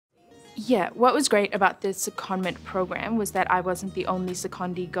Yeah, what was great about the secondment program was that I wasn't the only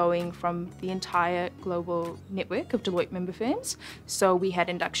secondee going from the entire global network of Deloitte member firms. So we had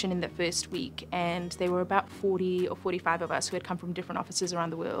induction in the first week, and there were about 40 or 45 of us who had come from different offices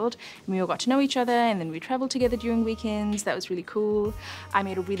around the world. And we all got to know each other, and then we traveled together during weekends. That was really cool. I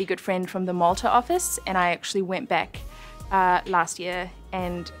made a really good friend from the Malta office, and I actually went back last year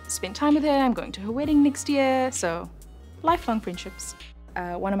and spent time with her. I'm going to her wedding next year, so lifelong friendships.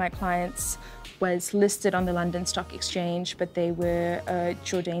 One of my clients was listed on the London Stock Exchange, but they were a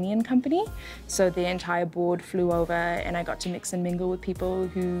Jordanian company. So their entire board flew over, and I got to mix and mingle with people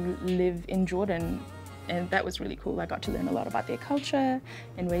who live in Jordan. And that was really cool. I got to learn a lot about their culture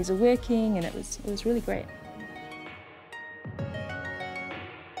and ways of working, and it was really great.